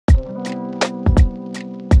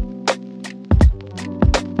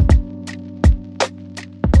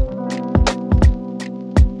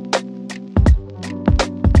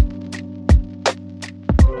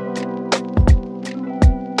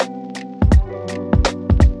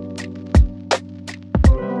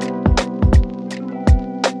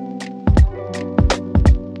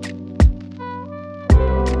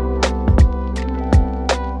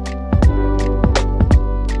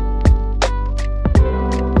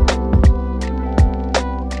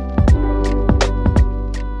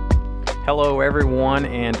Hello everyone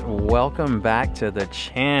and welcome back to the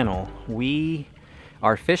channel. We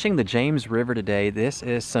are fishing the James River today. This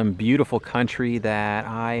is some beautiful country that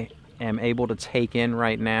I am able to take in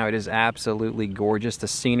right now. It is absolutely gorgeous. The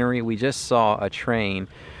scenery, we just saw a train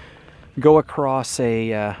go across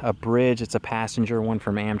a bridge. It's a passenger one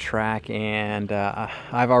from Amtrak, and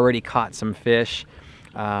I've already caught some fish.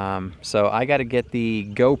 So I got to get the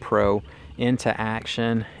GoPro into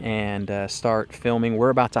action and start filming. We're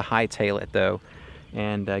about to hightail it though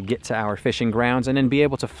and get to our fishing grounds and then be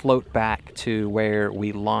able to float back to where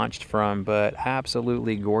we launched from. But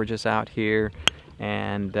absolutely gorgeous out here,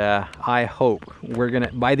 and I hope we're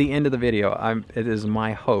gonna, by the end of the video, it is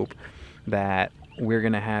my hope that we're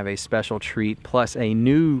gonna have a special treat plus a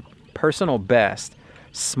new personal best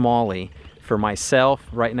smallie for myself.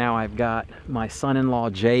 Right now I've got my son-in-law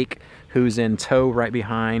Jake, who's in tow right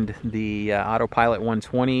behind the Autopilot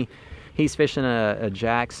 120. He's fishing a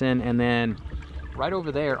Jackson, and then right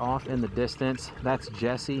over there off in the distance, that's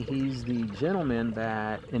Jesse. He's the gentleman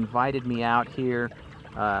that invited me out here.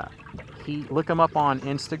 Look him up on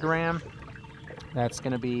Instagram. That's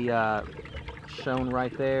gonna be shown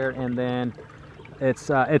right there. And then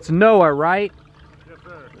it's Noah, right? Yes,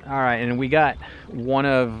 sir. All right, and we got one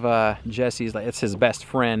of Jesse's, it's his best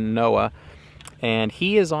friend, Noah. And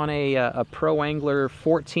he is on a Pro Angler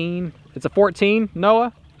 14. It's a 14,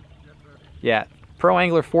 Noah? Yes, sir. Yeah, Pro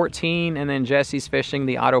Angler 14, and then Jesse's fishing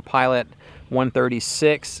the Autopilot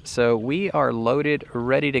 136. So we are loaded,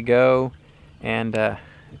 ready to go, and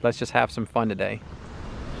let's just have some fun today.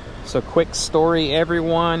 So quick story,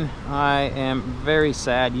 everyone. I am very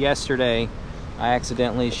sad. Yesterday, I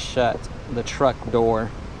accidentally shut the truck door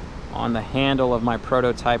on the handle of my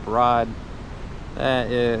prototype rod.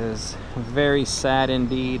 That is very sad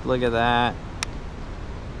indeed. Look at that.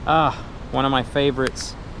 One of my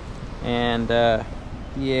favorites. And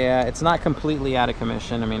yeah, it's not completely out of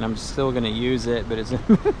commission. I mean, I'm still gonna use it, but it's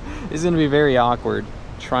gonna be very awkward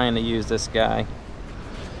trying to use this guy.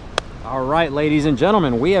 All right, ladies and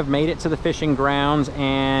gentlemen, we have made it to the fishing grounds,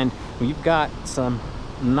 and we've got some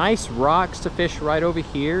nice rocks to fish right over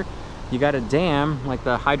here. You got a dam, like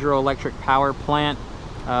the hydroelectric power plant.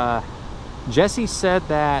 Jesse said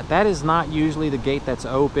that is not usually the gate that's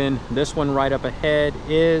open. This one right up ahead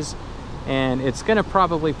is, and it's gonna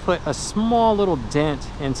probably put a small little dent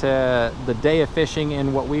into the day of fishing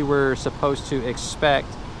and what we were supposed to expect.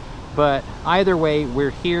 But either way, we're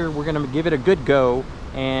here. We're gonna give it a good go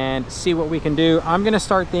and see what we can do. I'm gonna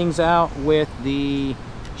start things out with the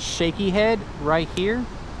shaky head right here.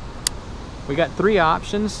 We got three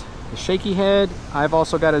options. The shaky head, I've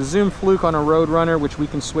also got a Zoom Fluke on a Roadrunner, which we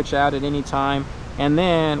can switch out at any time. And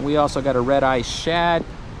then we also got a red eye shad.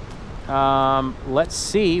 Let's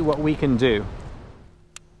see what we can do.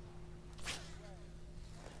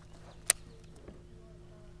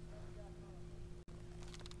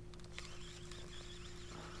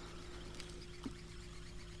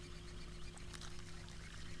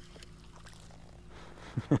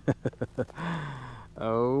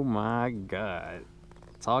 Oh my God.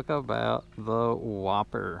 Talk about the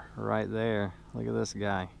whopper right there. Look at this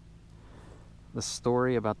guy. The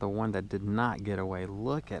story about the one that did not get away.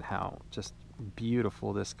 Look at how just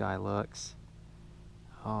beautiful this guy looks.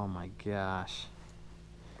 Oh my gosh.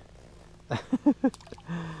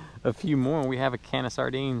 A few more and we have a can of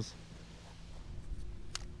sardines.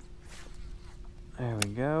 There we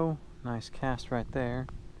go. Nice cast right there.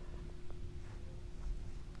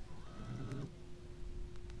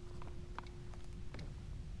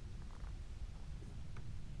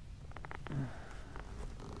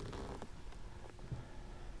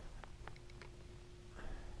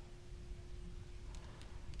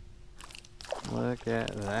 Look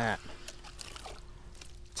at that.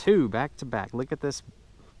 Two back to back. Look at this.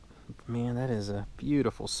 Man, that is a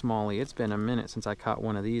beautiful smallie. It's been a minute since I caught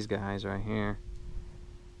one of these guys right here.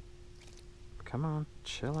 Come on,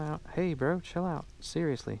 chill out. Hey, bro, chill out.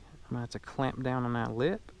 Seriously, I'm gonna have to clamp down on that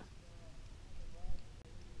lip.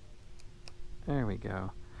 There we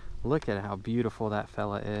go. Look at how beautiful that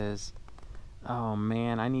fella is. Oh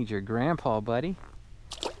man, I need your grandpa, buddy.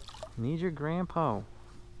 Need your grandpa.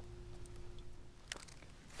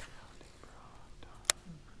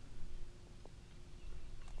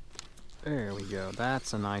 There we go.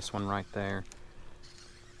 That's a nice one right there.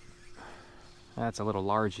 That's a little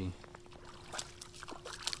largy.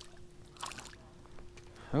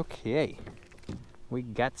 Okay. We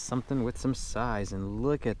got something with some size, and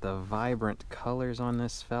look at the vibrant colors on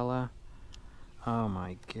this fella. Oh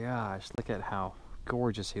my gosh, look at how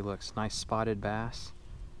gorgeous he looks. Nice spotted bass.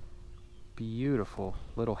 Beautiful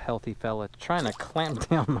little healthy fella. Trying to clamp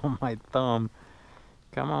down on my thumb.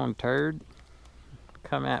 Come on, turd.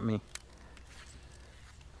 Come at me.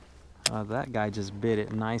 That guy just bit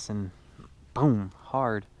it nice and boom,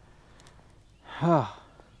 hard.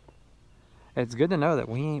 It's good to know that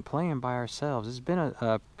we ain't playing by ourselves. It's been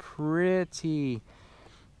a pretty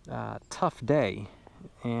tough day,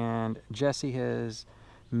 and Jesse has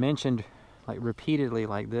mentioned like repeatedly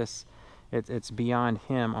like this, it's beyond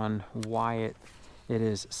him on why it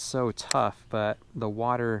is so tough, but the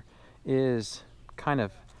water is kind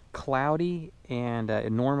of cloudy, and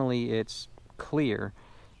normally it's clear,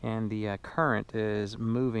 and the current is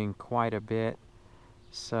moving quite a bit.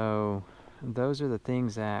 So those are the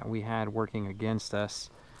things that we had working against us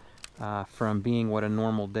from being what a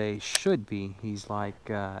normal day should be. He's like,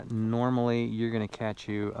 normally you're gonna catch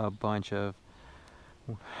you a bunch of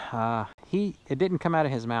it didn't come out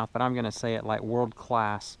of his mouth, but I'm gonna say it like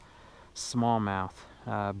world-class smallmouth,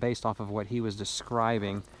 based off of what he was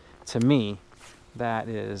describing to me. That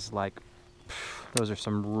is like, those are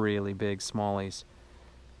some really big smallies.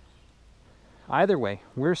 Either way,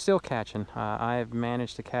 we're still catching. I've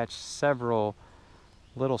managed to catch several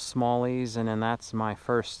little smallies, and then that's my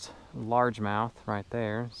first largemouth right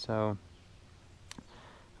there. So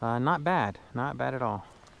not bad at all.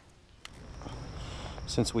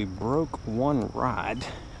 Since we broke one rod,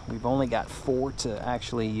 we've only got 4 to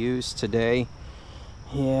actually use today.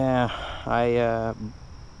 Yeah, I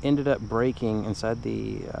ended up breaking inside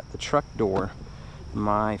the truck door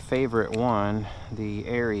my favorite one, the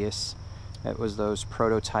Aerius. It was those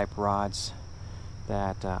prototype rods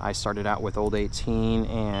that I started out with, old 18,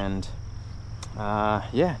 and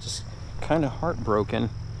yeah, just kind of heartbroken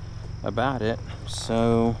about it.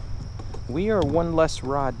 So we are one less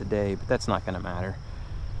rod today, but that's not going to matter.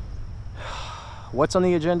 What's on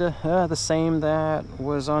the agenda? The same that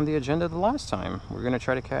was on the agenda the last time. We're going to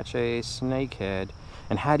try to catch a snakehead.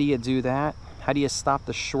 And how do you do that? How do you stop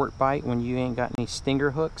the short bite when you ain't got any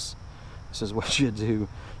stinger hooks? This is what you do.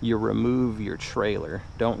 You remove your trailer.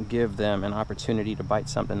 Don't give them an opportunity to bite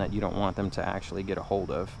something that you don't want them to actually get a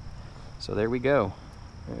hold of. So there we go.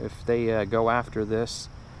 If they go after this,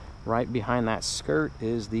 right behind that skirt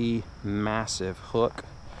is the massive hook.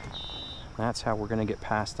 That's how we're going to get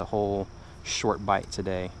past the whole short bite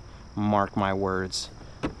today. Mark my words.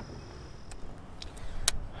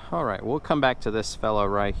 All right, we'll come back to this fella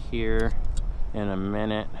right here in a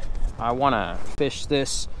minute. I want to fish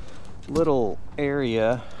this little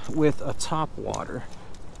area with a top water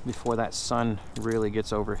before that sun really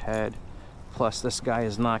gets overhead. Plus, this guy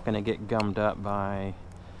is not going to get gummed up by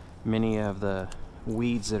many of the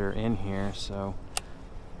weeds that are in here. So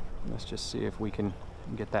let's just see if we can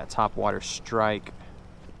get that top water strike.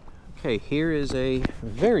 Okay, here is a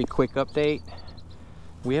very quick update.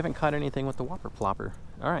 We haven't caught anything with the whopper plopper.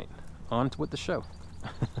 All right, on with the show.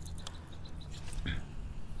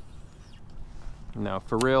 No,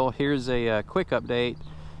 for real, here's a quick update.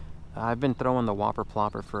 I've been throwing the whopper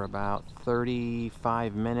plopper for about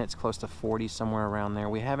 35 minutes, close to 40, somewhere around there.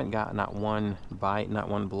 We haven't got not one bite, not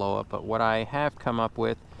one blow up, but what I have come up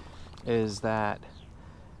with is that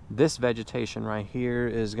this vegetation right here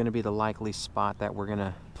is going to be the likely spot that we're going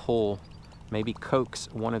to pull, maybe coax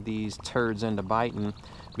one of these turds into biting,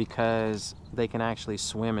 because they can actually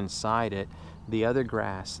swim inside it. The other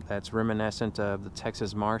grass that's reminiscent of the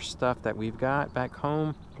Texas marsh stuff that we've got back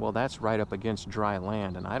home, well, that's right up against dry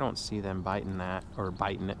land, and I don't see them biting that, or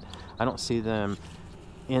biting it. I don't see them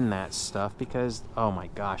in that stuff because, oh my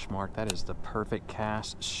gosh, Mark, that is the perfect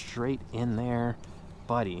cast, straight in there.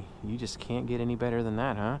 Buddy, you just can't get any better than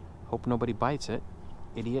that, huh? Hope nobody bites it,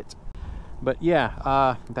 idiot. But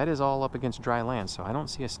yeah, that is all up against dry land, so I don't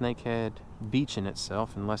see a snakehead beaching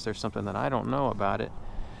itself unless there's something that I don't know about it.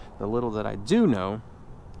 The little that I do know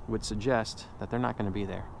would suggest that they're not going to be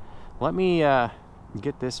there. Let me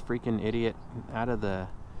get this freaking idiot out of the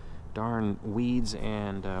darn weeds,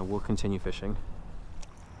 and we'll continue fishing.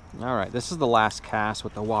 All right, this is the last cast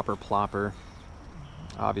with the whopper plopper.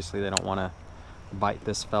 Obviously, they don't want to bite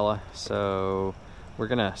this fella, so we're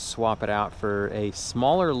gonna swap it out for a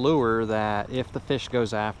smaller lure that if the fish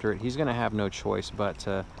goes after it, he's gonna have no choice but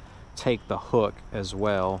to take the hook as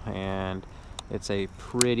well. And it's a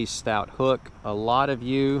pretty stout hook. A lot of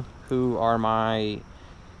you who are my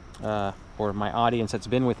or my audience that's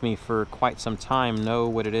been with me for quite some time know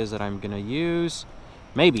what it is that I'm gonna use.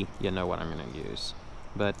 Maybe you know what I'm gonna use,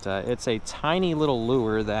 but it's a tiny little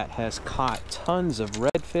lure that has caught tons of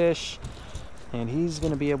redfish, and he's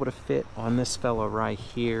going to be able to fit on this fellow right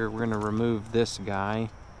here. We're going to remove this guy,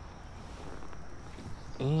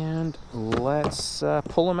 and let's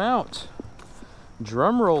pull him out.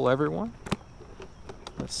 Drum roll, everyone.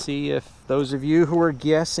 Let's see if those of you who are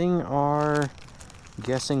guessing are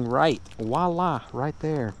guessing right. Voila, right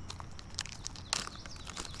there.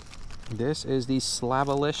 This is the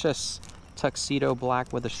Slavalicious tuxedo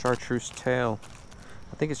black with a chartreuse tail.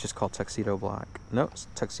 I think it's just called tuxedo black. No, it's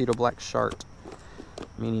tuxedo black chart,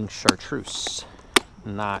 meaning chartreuse,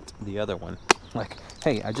 not the other one. Like,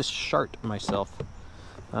 hey, I just shart myself,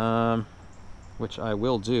 which I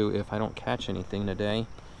will do if I don't catch anything today.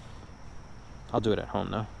 I'll do it at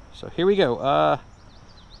home though. So here we go.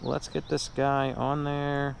 Let's get this guy on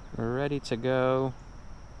there, ready to go.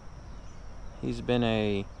 He's been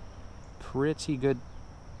a pretty good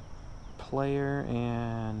player,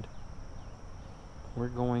 and we're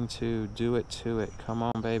going to do it to it. Come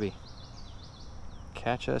on, baby.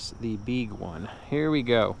 Catch us the big one. Here we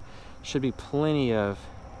go. Should be plenty of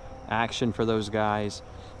action for those guys.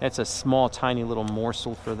 It's a small, tiny little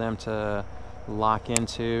morsel for them to lock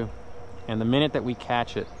into. And the minute that we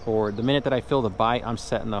catch it, or the minute that I feel the bite, I'm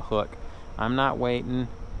setting the hook. I'm not waiting,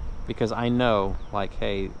 because I know, like,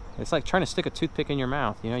 hey, it's like trying to stick a toothpick in your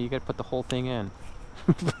mouth. You know, you got to put the whole thing in.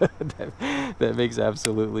 that makes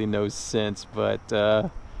absolutely no sense, but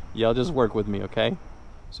y'all just work with me, okay?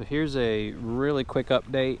 So here's a really quick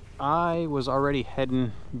update. I was already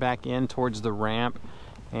heading back in towards the ramp,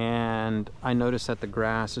 and I noticed that the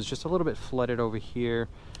grass is just a little bit flooded over here.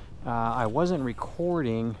 I wasn't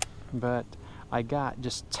recording, but I got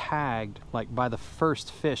just tagged like by the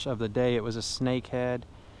first fish of the day. It was a snakehead,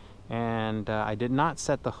 and I did not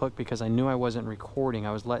set the hook because I knew I wasn't recording.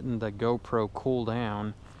 I was letting the GoPro cool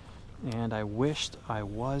down, and I wished I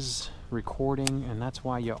was recording, and that's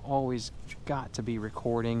why you always got to be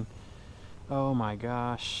recording. Oh my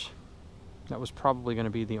gosh, that was probably going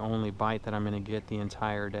to be the only bite that I'm going to get the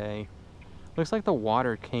entire day. Looks like the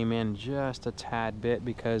water came in just a tad bit,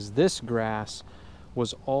 because this grass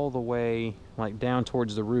was all the way like down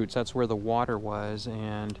towards the roots. That's where the water was,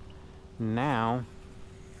 and now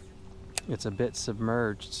it's a bit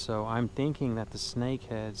submerged. So I'm thinking that the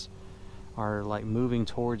snakeheads are like moving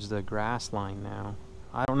towards the grass line now.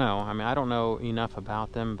 I don't know. I mean, I don't know enough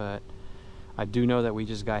about them, but I do know that we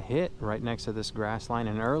just got hit right next to this grass line,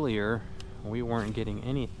 and earlier we weren't getting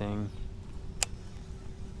anything.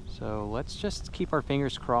 So let's just keep our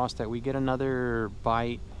fingers crossed that we get another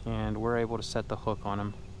bite and we're able to set the hook on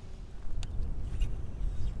him.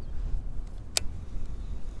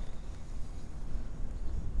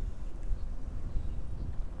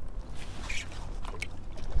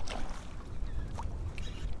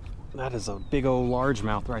 That is a big old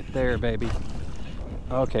largemouth right there, baby.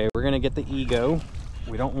 Okay, we're gonna get the ego.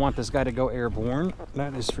 We don't want this guy to go airborne,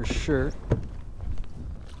 that is for sure.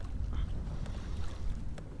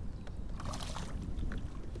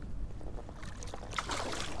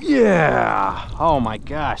 Yeah! Oh my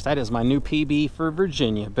gosh, that is my new PB for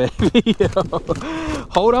Virginia, baby.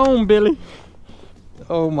 Hold on, Billy.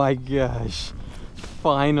 Oh my gosh.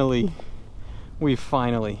 Finally. We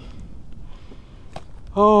finally.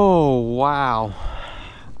 Oh, wow.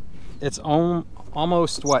 It's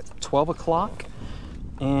almost, what, 12 o'clock?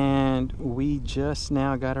 And we just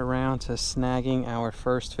now got around to snagging our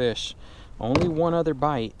first fish. Only one other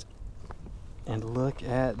bite. And look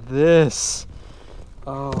at this.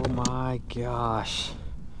 Oh my gosh.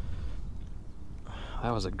 That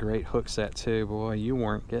was a great hook set too, boy. You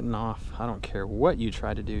weren't getting off. I don't care what you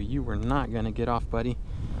tried to do. You were not gonna get off, buddy.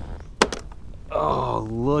 Oh,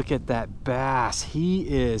 look at that bass. He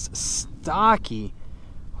is stocky.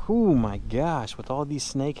 Oh my gosh, with all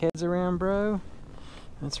these snakeheads around, bro.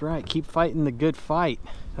 That's right, keep fighting the good fight.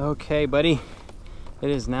 Okay, buddy. It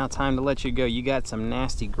is now time to let you go. You got some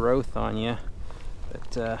nasty growth on you,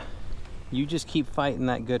 but you just keep fighting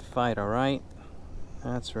that good fight, all right?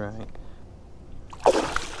 That's right.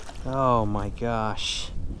 Oh my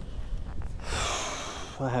gosh.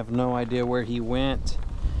 I have no idea where he went,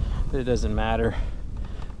 but it doesn't matter.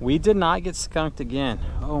 We did not get skunked again.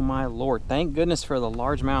 Oh my Lord. Thank goodness for the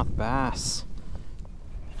largemouth bass.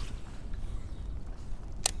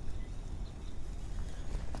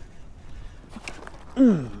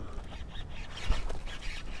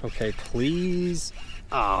 Okay, please.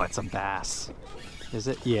 Oh, it's a bass. Is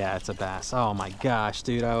it? Yeah, it's a bass. Oh my gosh,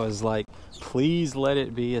 dude. I was like, please let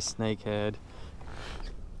it be a snakehead.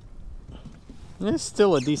 It's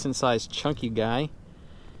still a decent sized chunky guy.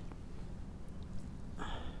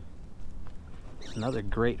 Another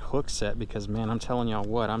great hook set, because man, I'm telling y'all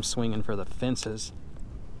what, I'm swinging for the fences.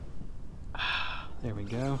 There we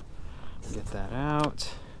go. Get that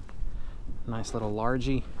out. Nice little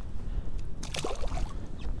largie.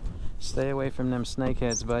 Stay away from them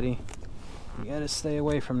snakeheads, buddy. You gotta stay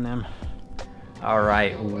away from them. All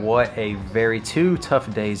right, what a very two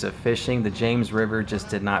tough days of fishing. The James River just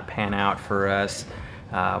did not pan out for us.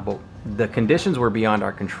 but the conditions were beyond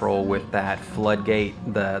our control with that floodgate,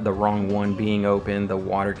 the wrong one being open. The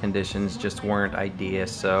water conditions just weren't ideal,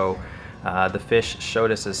 so the fish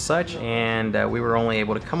showed us as such, and we were only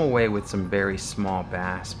able to come away with some very small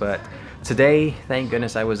bass. But today, thank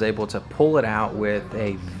goodness, I was able to pull it out with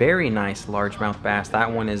a very nice largemouth bass.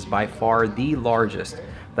 That one is by far the largest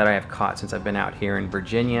that I have caught since I've been out here in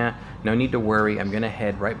Virginia. No need to worry, I'm gonna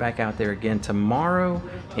head right back out there again tomorrow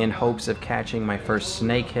in hopes of catching my first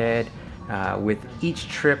snakehead. With each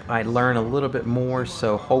trip I learn a little bit more,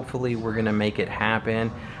 so hopefully we're gonna make it happen.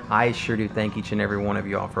 I sure do thank each and every one of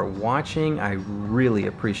y'all for watching. I really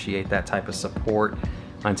appreciate that type of support.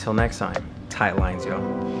 Until next time, tight lines, y'all.